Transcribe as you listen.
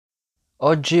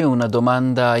Oggi una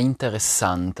domanda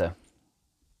interessante.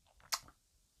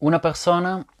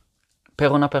 Per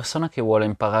una persona che vuole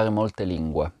imparare molte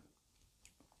lingue,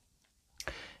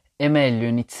 è meglio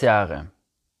iniziare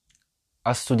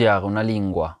a studiare una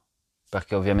lingua,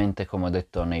 perché ovviamente, come ho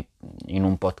detto in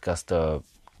un podcast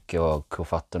che ho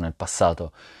fatto nel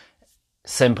passato,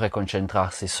 sempre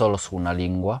concentrarsi solo su una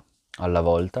lingua alla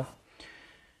volta.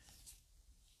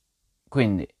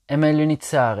 Quindi è meglio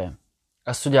iniziare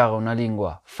a studiare una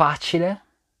lingua facile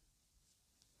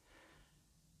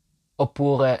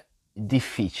oppure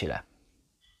difficile.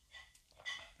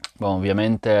 Bon,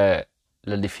 ovviamente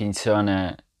la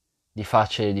definizione di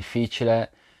facile e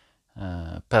difficile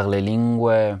per le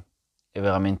lingue è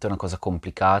veramente una cosa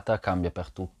complicata, cambia per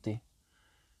tutti.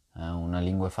 Una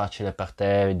lingua è facile per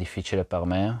te e difficile per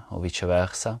me, o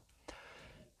viceversa.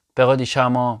 Però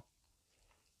diciamo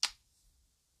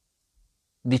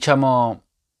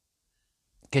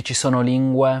che ci sono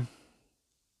lingue.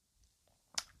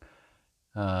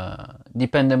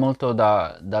 Dipende molto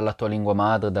dalla tua lingua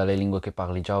madre, dalle lingue che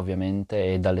parli già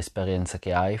ovviamente e dall'esperienza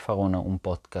che hai. Farò un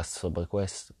podcast sobre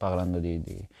questo, parlando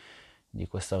di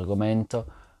questo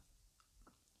argomento.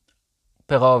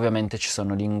 Però ovviamente ci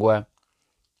sono lingue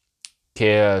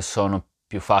che sono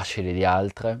più facili di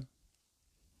altre.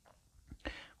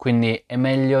 Quindi è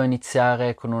meglio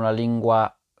iniziare con una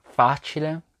lingua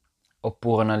facile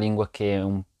oppure una lingua che è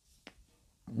un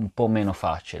po' meno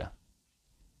facile.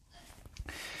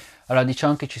 Allora,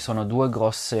 diciamo che ci sono due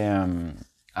grossi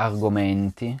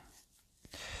argomenti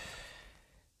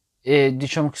e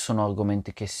diciamo che sono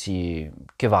argomenti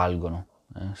che valgono,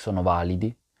 sono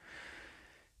validi.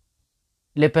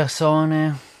 Le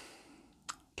persone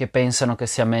che pensano che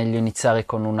sia meglio iniziare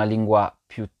con una lingua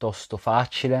piuttosto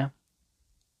facile,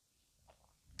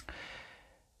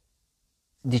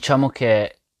 diciamo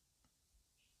che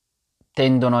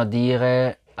tendono a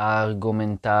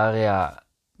argomentare,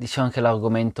 diciamo che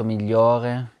l'argomento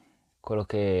migliore, quello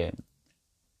che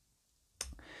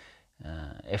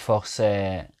è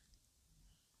forse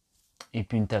il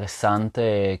più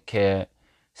interessante, è che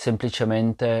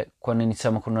semplicemente quando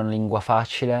iniziamo con una lingua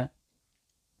facile,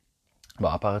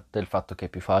 a parte il fatto che è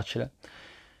più facile,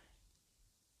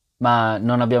 ma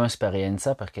non abbiamo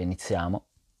esperienza perché iniziamo,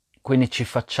 quindi ci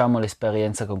facciamo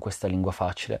l'esperienza con questa lingua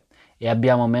facile e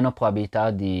abbiamo meno probabilità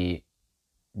di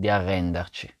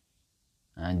arrenderci,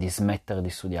 di smettere di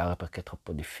studiare perché è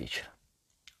troppo difficile.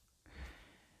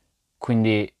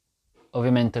 Quindi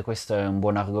ovviamente questo è un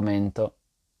buon argomento,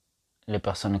 le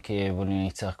persone che vogliono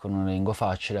iniziare con una lingua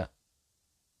facile,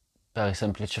 per il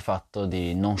semplice fatto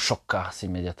di non scioccarsi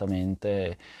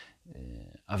immediatamente,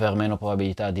 aver meno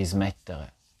probabilità di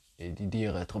smettere e di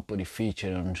dire è troppo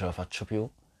difficile, non ce la faccio più,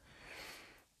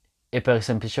 e per il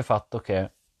semplice fatto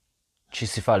che ci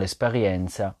si fa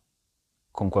l'esperienza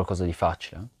con qualcosa di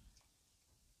facile.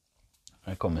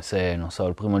 È come se, non so,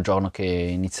 il primo giorno che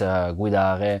inizi a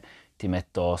guidare ti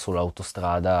metto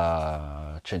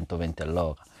sull'autostrada a 120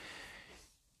 all'ora.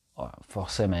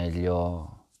 Forse è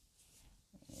meglio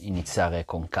iniziare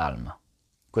con calma.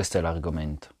 Questo è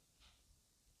l'argomento.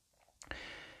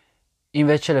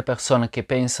 Invece le persone che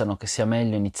pensano che sia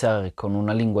meglio iniziare con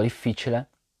una lingua difficile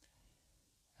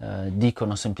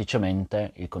dicono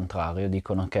semplicemente il contrario,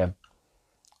 dicono che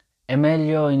è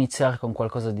meglio iniziare con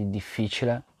qualcosa di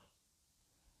difficile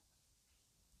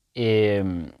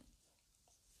e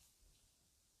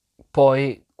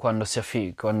poi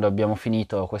quando abbiamo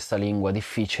finito questa lingua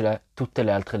difficile, tutte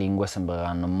le altre lingue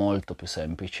sembreranno molto più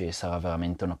semplici e sarà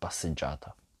veramente una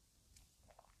passeggiata.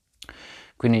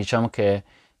 Quindi diciamo che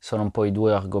sono un po' i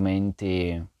due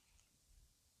argomenti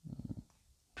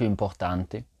più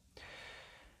importanti.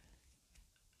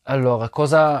 Allora,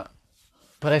 cosa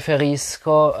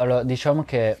preferisco? Allora, diciamo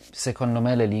che secondo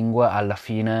me le lingue alla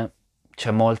fine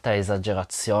c'è molta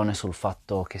esagerazione sul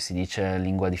fatto che si dice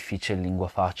lingua difficile, lingua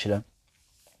facile,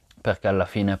 perché alla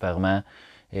fine per me,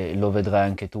 e lo vedrai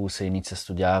anche tu se inizi a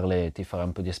studiarle e ti farai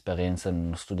un po' di esperienza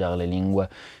nello studiare le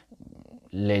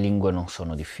lingue non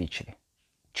sono difficili.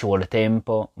 Ci vuole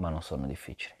tempo, ma non sono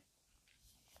difficili.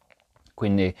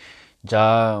 Quindi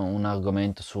già un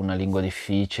argomento su una lingua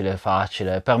difficile,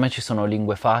 facile. Per me ci sono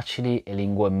lingue facili e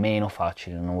lingue meno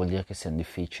facili, non vuol dire che siano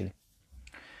difficili.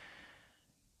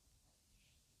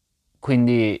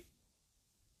 Quindi,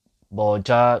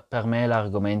 già per me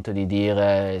l'argomento di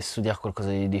dire studiare qualcosa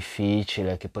di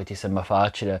difficile, che poi ti sembra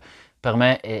facile, per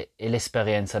me è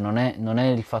l'esperienza, non è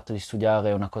il fatto di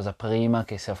studiare una cosa prima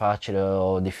che sia facile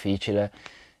o difficile,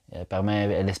 per me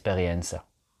è l'esperienza.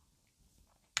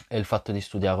 È il fatto di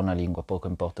studiare una lingua, poco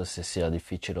importa se sia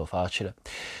difficile o facile.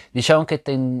 Diciamo che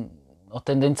ho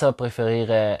tendenza a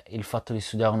preferire il fatto di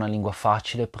studiare una lingua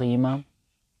facile prima,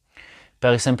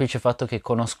 per il semplice fatto che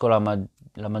conosco la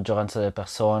maggioranza delle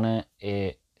persone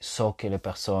e so che le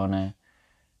persone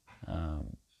eh,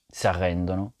 si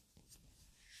arrendono,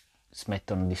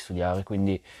 smettono di studiare,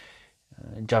 quindi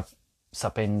già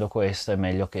sapendo questo è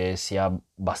meglio che sia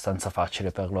abbastanza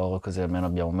facile per loro, così almeno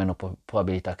abbiamo meno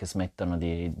probabilità che smettano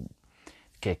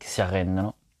che si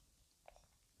arrendano.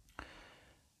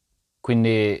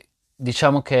 Quindi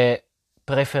diciamo che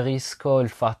preferisco il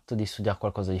fatto di studiare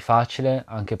qualcosa di facile,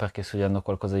 anche perché studiando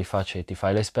qualcosa di facile ti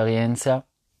fai l'esperienza.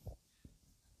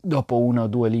 Dopo una o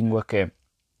due lingue che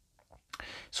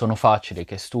sono facili,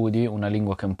 che studi, una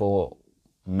lingua che è un po'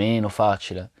 meno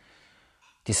facile,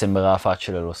 ti sembrerà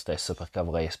facile lo stesso perché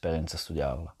avrai esperienza a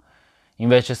studiarla.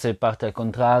 Invece se parte al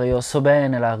contrario, so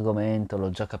bene l'argomento, l'ho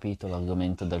già capito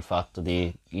l'argomento del fatto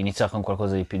di iniziare con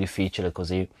qualcosa di più difficile,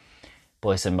 così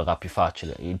poi sembrerà più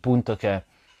facile. Il punto è che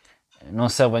non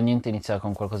serve a niente iniziare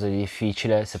con qualcosa di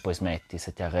difficile se poi smetti,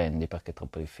 se ti arrendi perché è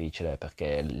troppo difficile,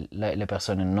 perché le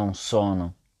persone non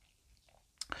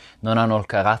hanno il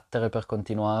carattere per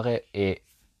continuare e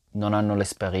non hanno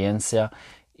l'esperienza,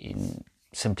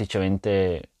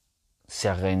 semplicemente si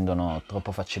arrendono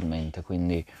troppo facilmente.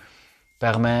 Quindi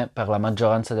per me, per la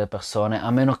maggioranza delle persone, a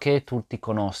meno che tu ti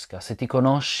conosca, se ti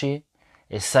conosci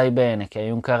e sai bene che hai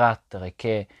un carattere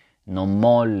che non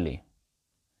molli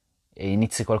e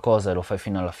inizi qualcosa e lo fai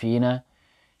fino alla fine,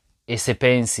 e se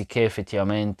pensi che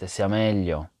effettivamente sia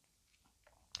meglio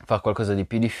fare qualcosa di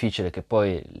più difficile, che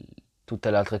poi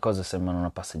tutte le altre cose sembrano una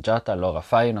passeggiata, allora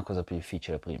fai una cosa più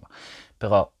difficile prima.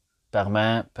 Però per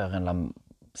me, per la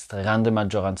stragrande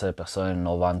maggioranza delle persone, il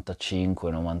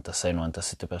 95, 96,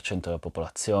 97% della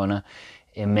popolazione,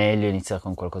 è meglio iniziare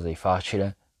con qualcosa di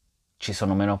facile, ci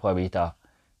sono meno probabilità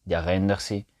di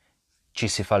arrendersi, ci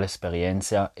si fa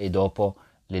l'esperienza e dopo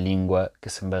le lingue che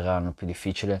sembreranno più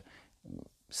difficili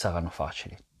saranno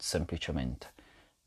facili, semplicemente.